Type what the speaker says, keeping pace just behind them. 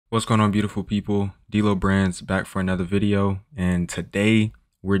What's going on, beautiful people? D'Lo Brands back for another video, and today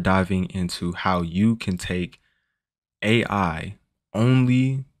we're diving into how you can take AI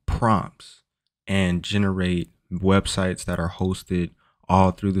only prompts and generate websites that are hosted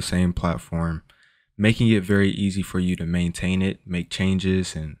all through the same platform, making it very easy for you to maintain it, make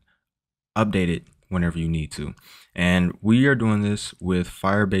changes, and update it whenever you need to. And we are doing this with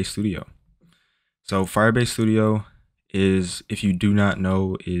Firebase Studio. So Firebase Studio is, if you do not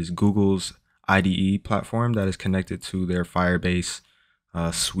know, is Google's IDE platform that is connected to their Firebase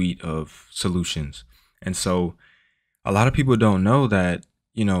suite of solutions. And so a lot of people don't know that,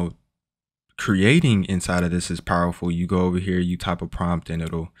 creating inside of this is powerful. You go over here, you type a prompt, and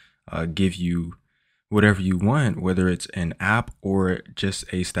it'll give you whatever you want, whether it's an app or just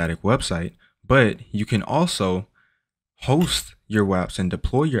a static website. But you can also host your apps and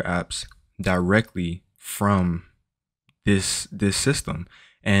deploy your apps directly from this system.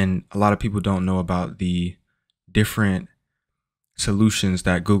 And a lot of people don't know about the different solutions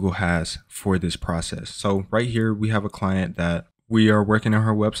that Google has for this process. So right here we have a client that we are working on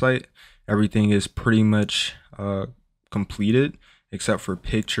her website. Everything is pretty much completed except for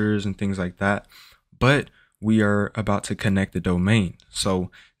pictures and things like that, but we are about to connect the domain.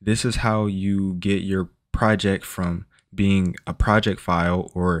 So this is how you get your project from being a project file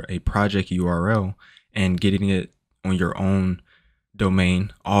or a project URL and getting it on your own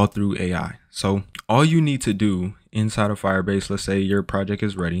domain all through AI. So all you need to do inside of Firebase, let's say your project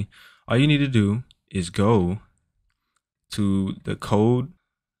is ready, all you need to do is go to the code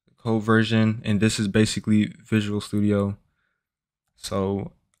version, and this is basically Visual Studio.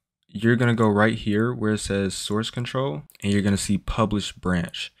 So you're going to go right here where it says source control, and you're going to see publish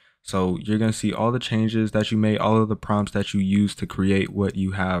branch. So you're going to see all the changes that you made, all of the prompts that you use to create what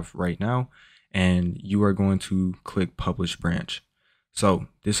you have right now, and you are going to click publish branch. So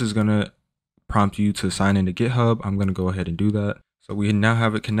this is going to prompt you to sign into GitHub. I'm going to go ahead and do that. So we now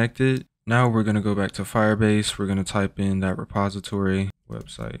have it connected. Now we're going to go back to Firebase. We're going to type in that repository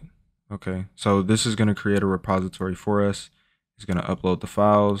website. Okay, so this is going to create a repository for us. It's going to upload the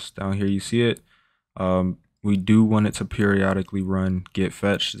files. Down here you see it. We do want it to periodically run git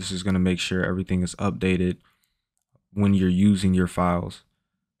fetch. This is going to make sure everything is updated when you're using your files.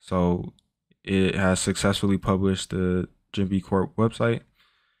 So it has successfully published the Jimby Corp website.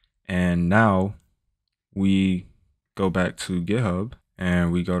 And now we go back to GitHub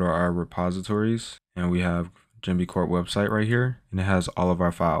and we go to our repositories, and we have Jimby Corp website right here, and it has all of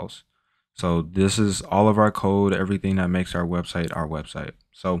our files. So this is all of our code, everything that makes our website.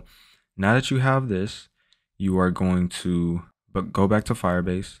 So now that you have this, you are going to go back to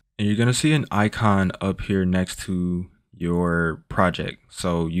Firebase, and you're going to see an icon up here next to your project.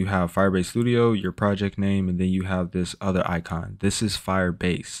 So you have Firebase Studio, your project name, and then you have this other icon. This is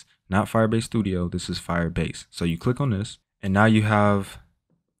Firebase, not Firebase Studio. This is Firebase. So you click on this, and now you have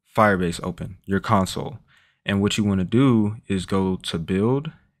Firebase open, your console. And what you want to do is go to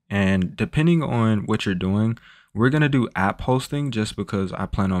build, and depending on what you're doing, we're going to do app hosting just because I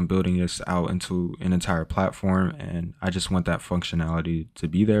plan on building this out into an entire platform, and I just want that functionality to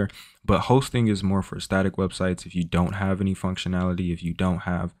be there. But hosting is more for static websites. If you don't have any functionality, if you don't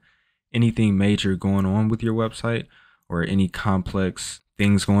have anything major going on with your website or any complex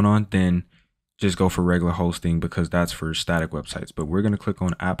things going on, then just go for regular hosting because that's for static websites. But we're going to click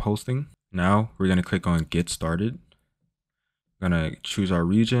on app hosting. Now we're going to click on get started. We're going to choose our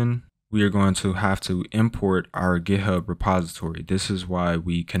region. We are going to have to import our GitHub repository. This is why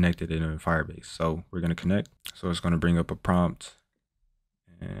we connected it in Firebase. So we're going to connect. So it's going to bring up a prompt,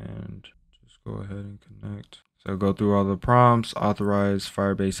 and just go ahead and connect. So go through all the prompts, authorize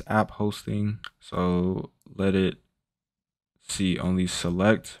Firebase app hosting. So let it see only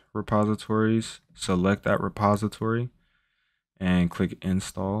select repositories, select that repository, and click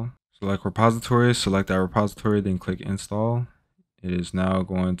install. Select repositories, select that repository, then click install. It is now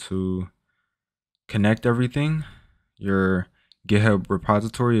going to connect everything. Your GitHub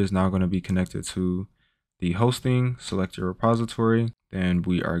repository is now going to be connected to the hosting. Select your repository. Then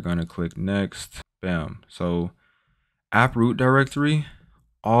we are going to click next. Bam. So app root directory.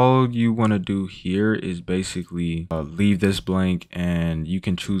 All you want to do here is basically leave this blank, and you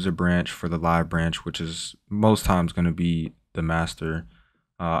can choose a branch for the live branch, which is most times going to be the master.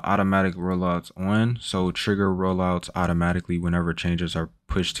 Automatic rollouts on, so trigger rollouts automatically whenever changes are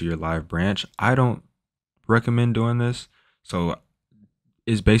pushed to your live branch. I don't recommend doing this, so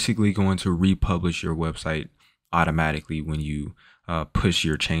it's basically going to republish your website automatically when you push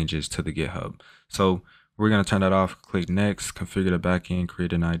your changes to the GitHub. So we're going to turn that off. Click next, configure the backend,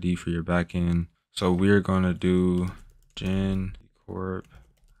 create an ID for your backend. So we're going to do Gen Corp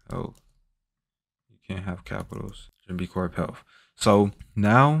Health. You can't have capitals. Should be Corp Health. So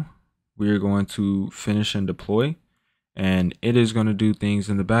now we're going to finish and deploy, and it is going to do things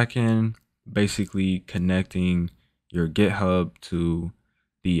in the back end, basically connecting your GitHub to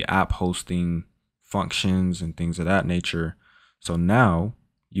the app hosting functions and things of that nature. So now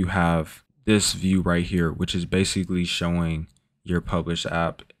you have this view right here, which is basically showing your published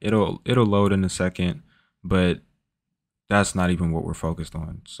app. It'll load in a second, but that's not even what we're focused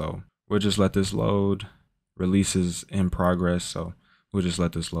on. So we'll just let this load. Releases in progress, so we'll just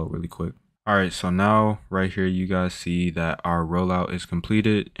let this load really quick. All right, so now right here you guys see that our rollout is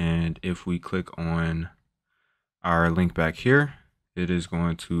completed, and if we click on our link back here, it is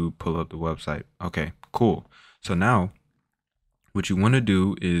going to pull up the website. Okay, cool. So now what you want to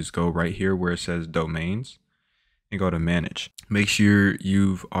do is go right here where it says domains and go to manage. Make sure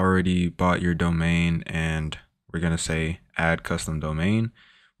you've already bought your domain, and we're going to say add custom domain.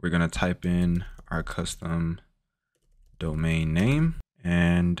 We're going to type in our custom domain name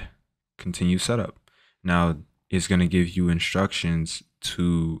and continue setup. Now it's going to give you instructions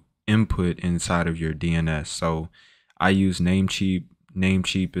to input inside of your DNS. So I use Namecheap.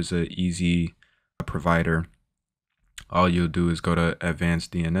 Namecheap is an easy provider. All you'll do is go to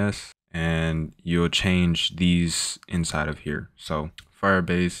advanced DNS and you'll change these inside of here. So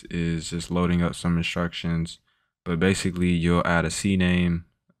Firebase is just loading up some instructions, but basically you'll add a CNAME,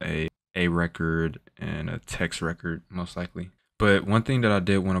 a record, and a text record most likely. But one thing that I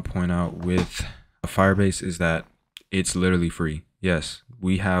did want to point out with Firebase is that it's literally free. Yes,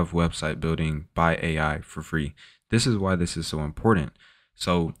 we have website building by AI for free. This is why this is so important.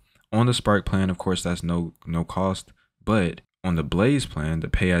 So on the Spark plan, of course, that's no cost, but on the Blaze plan, the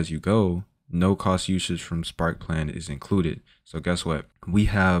pay as you go, no cost usage from Spark plan is included. So guess what? We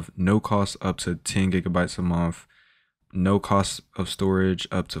have no cost up to 10 gigabytes a month, no cost of storage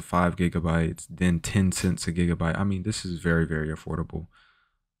up to 5 gigabytes, then 10 cents a gigabyte. I mean, this is very, very affordable.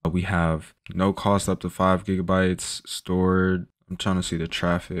 We have no cost up to 5 gigabytes stored. I'm trying to see the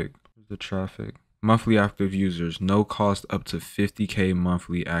traffic. Monthly active users, no cost up to 50K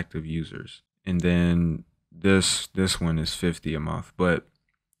monthly active users. And then this one is 50 a month, but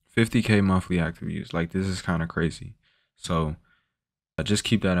 50K monthly active users. Like, this is kind of crazy. So just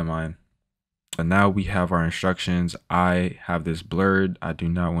keep that in mind. But now we have our instructions. I have this blurred. I do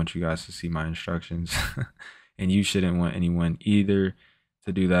not want you guys to see my instructions and you shouldn't want anyone either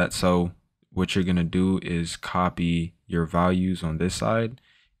to do that. So what you're going to do is copy your values on this side,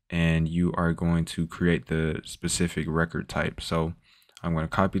 and you are going to create the specific record type. So I'm going to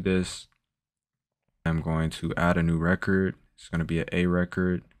copy this. I'm going to add a new record. It's going to be an A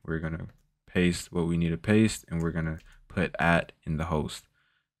record. We're going to paste what we need to paste, and we're going to put @ in the host.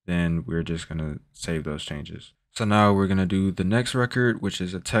 Then we're just going to save those changes. So now we're going to do the next record, which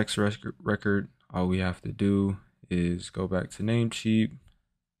is a text record. All we have to do is go back to Namecheap,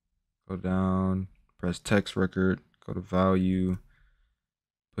 go down, press text record, go to value,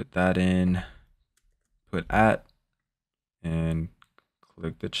 put that in, put @ and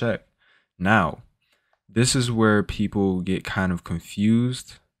click the check. Now, this is where people get kind of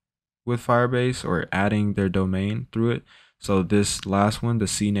confused with Firebase or adding their domain through it. So this last one, the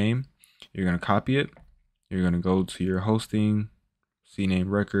CNAME, you're going to copy it. You're going to go to your hosting,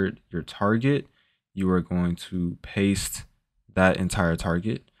 CNAME record, your target. You are going to paste that entire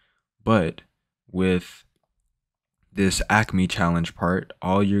target. But with this Acme challenge part,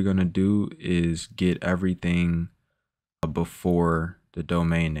 all you're going to do is get everything before the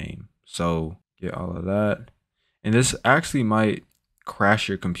domain name. So get all of that. And this actually might crash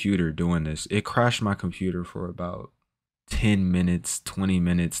your computer doing this. It crashed my computer for about 10 minutes, 20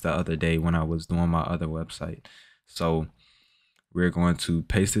 minutes the other day when I was doing my other website. So we're going to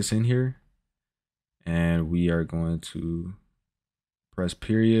paste this in here, and we are going to press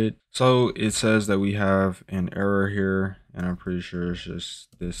period. So it says that we have an error here, and I'm pretty sure it's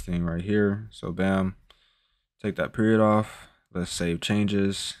just this thing right here. So bam, take that period off. Let's save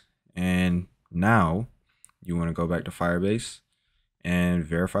changes. And now you want to go back to Firebase and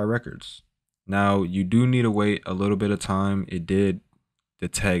verify records. Now you do need to wait a little bit of time. It did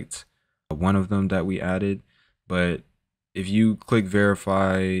detect one of them that we added, but if you click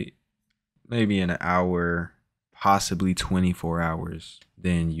verify maybe in an hour, possibly 24 hours,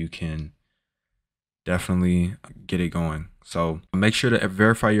 then you can definitely get it going. So make sure to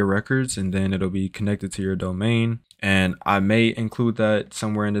verify your records, and then it'll be connected to your domain. And I may include that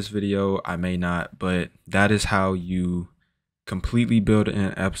somewhere in this video, I may not, but that is how you completely build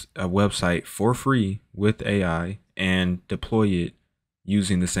a website for free with AI and deploy it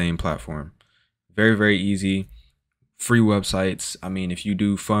using the same platform. Very, very easy. free websites. I mean, if you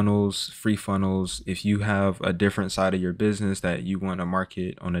do funnels, free funnels, if you have a different side of your business that you want to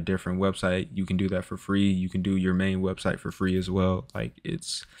market on a different website, you can do that for free. You can do your main website for free as well. Like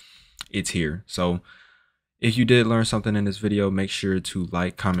it's here. So if you did learn something in this video, make sure to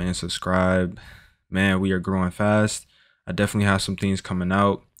like, comment, and subscribe. Man, we are growing fast. I definitely have some things coming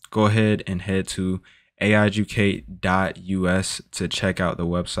out. Go ahead and head to aiducate.us to check out the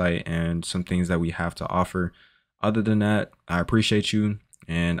website and some things that we have to offer. Other than that, I appreciate you,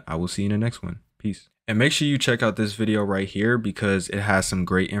 and I will see you in the next one. Peace. And make sure you check out this video right here because it has some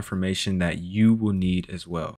great information that you will need as well.